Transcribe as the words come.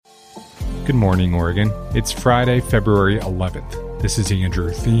Good morning, Oregon. It's Friday, February 11th. This is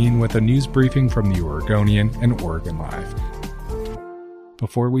Andrew Theen with a news briefing from the Oregonian and Oregon Live.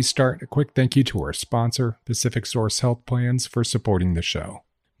 Before we start, a quick thank you to our sponsor, Pacific Source Health Plans, for supporting the show.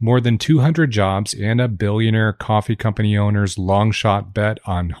 More than 200 jobs and a billionaire coffee company owner's long-shot bet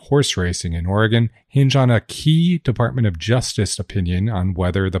on horse racing in Oregon hinge on a key Department of Justice opinion on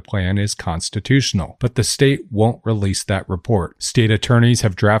whether the plan is constitutional, but the state won't release that report. State attorneys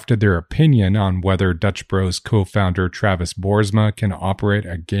have drafted their opinion on whether Dutch Bros co-founder Travis Boersma can operate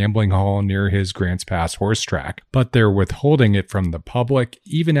a gambling hall near his Grants Pass horse track, but they're withholding it from the public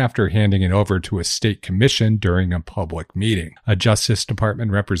even after handing it over to a state commission during a public meeting. A Justice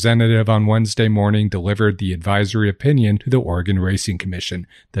Department representative on Wednesday morning delivered the advisory opinion to the Oregon Racing Commission,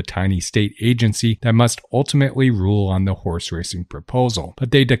 the tiny state agency that must ultimately rule on the horse racing proposal, but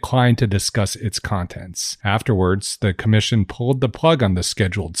they declined to discuss its contents. Afterwards, the commission pulled the plug on the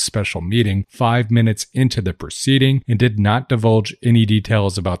scheduled special meeting 5 minutes into the proceeding and did not divulge any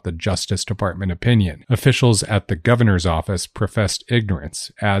details about the Justice Department opinion. Officials at the governor's office professed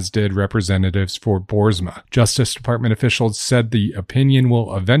ignorance, as did representatives for Boersma. Justice Department officials said the opinion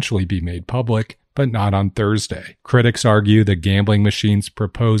will eventually be made public, but not on Thursday. Critics argue the gambling machines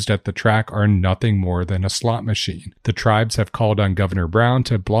proposed at the track are nothing more than a slot machine. The tribes have called on Governor Brown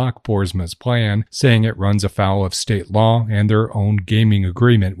to block Boersma's plan, saying it runs afoul of state law and their own gaming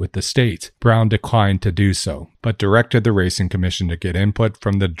agreement with the state. Brown declined to do so, but directed the Racing Commission to get input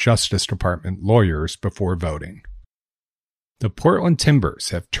from the Justice Department lawyers before voting. The Portland Timbers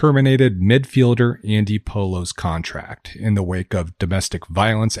have terminated midfielder Andy Polo's contract in the wake of domestic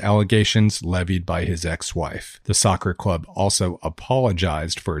violence allegations levied by his ex-wife. The soccer club also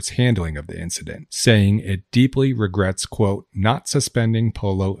apologized for its handling of the incident, saying it deeply regrets, quote, not suspending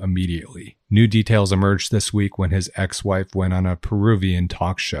Polo immediately. New details emerged this week when his ex-wife went on a Peruvian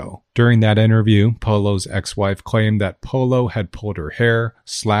talk show. During that interview, Polo's ex-wife claimed that Polo had pulled her hair,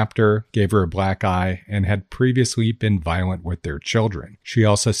 slapped her, gave her a black eye, and had previously been violent with their children. She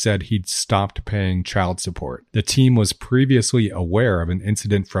also said he'd stopped paying child support. The team was previously aware of an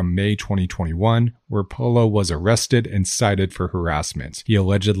incident from May 2021 where Polo was arrested and cited for harassment. He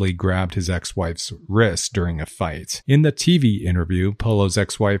allegedly grabbed his ex-wife's wrist during a fight. In the TV interview, Polo's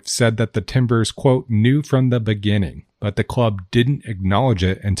ex-wife said that the Timbers, quote, knew from the beginning, but the club didn't acknowledge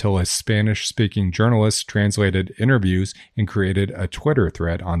it until a Spanish-speaking journalist translated interviews and created a Twitter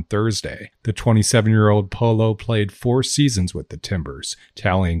thread on Thursday. The 27-year-old Polo played 4 seasons with the Timbers,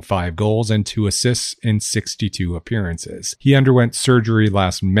 tallying 5 goals and 2 assists in 62 appearances. He underwent surgery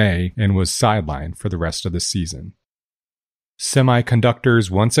last May and was sidelined for the rest of the season.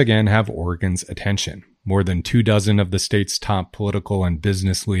 Semiconductors once again have Oregon's attention. More than 24 of the state's top political and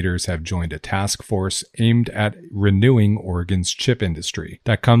business leaders have joined a task force aimed at renewing Oregon's chip industry.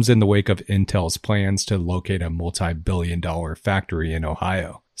 That comes in the wake of Intel's plans to locate a multi-billion-dollar factory in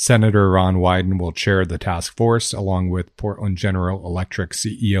Ohio. Senator Ron Wyden will chair the task force along with Portland General Electric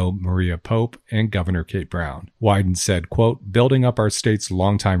CEO Maria Pope and Governor Kate Brown. Wyden said, quote, building up our state's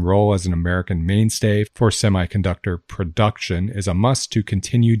longtime role as an American mainstay for semiconductor production is a must to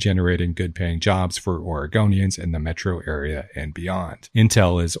continue generating good-paying jobs for Oregonians in the metro area and beyond.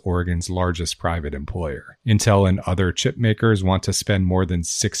 Intel is Oregon's largest private employer. Intel and other chip makers want to spend more than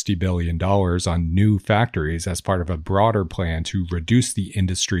 $60 billion on new factories as part of a broader plan to reduce the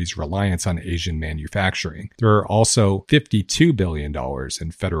industry's reliance on Asian manufacturing. There are also $52 billion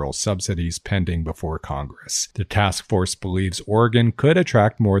in federal subsidies pending before Congress. The task force believes Oregon could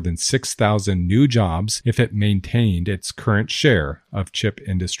attract more than 6,000 new jobs if it maintained its current share of chip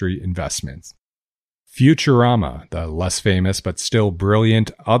industry investments. Futurama, the less famous but still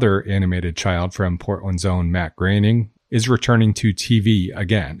brilliant other animated child from Portland's own Matt Groening, is returning to TV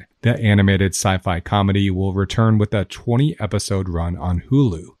again. The animated sci-fi comedy will return with a 20-episode run on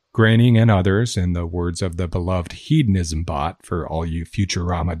Hulu. Groening and others, in the words of the beloved Hedonism bot for all you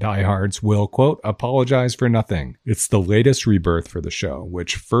Futurama diehards, will, quote, apologize for nothing. It's the latest rebirth for the show,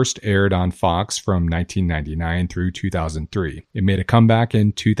 which first aired on Fox from 1999 through 2003. It made a comeback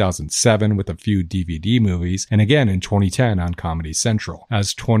in 2007 with a few DVD movies, and again in 2010 on Comedy Central.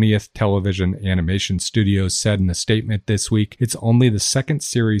 As 20th Television Animation Studios said in a statement this week, it's only the second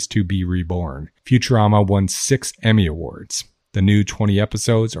series to be reborn. Futurama won 6 Emmy Awards. The new 20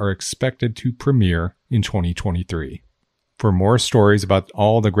 episodes are expected to premiere in 2023. For more stories about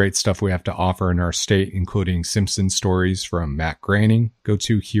all the great stuff we have to offer in our state, including Simpsons stories from Matt Groening, go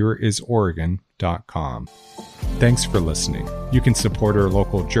to hereisoregon.com. Thanks for listening. You can support our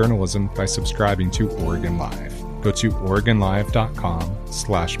local journalism by subscribing to Oregon Live. Go to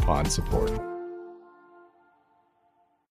OregonLive.com/pod support.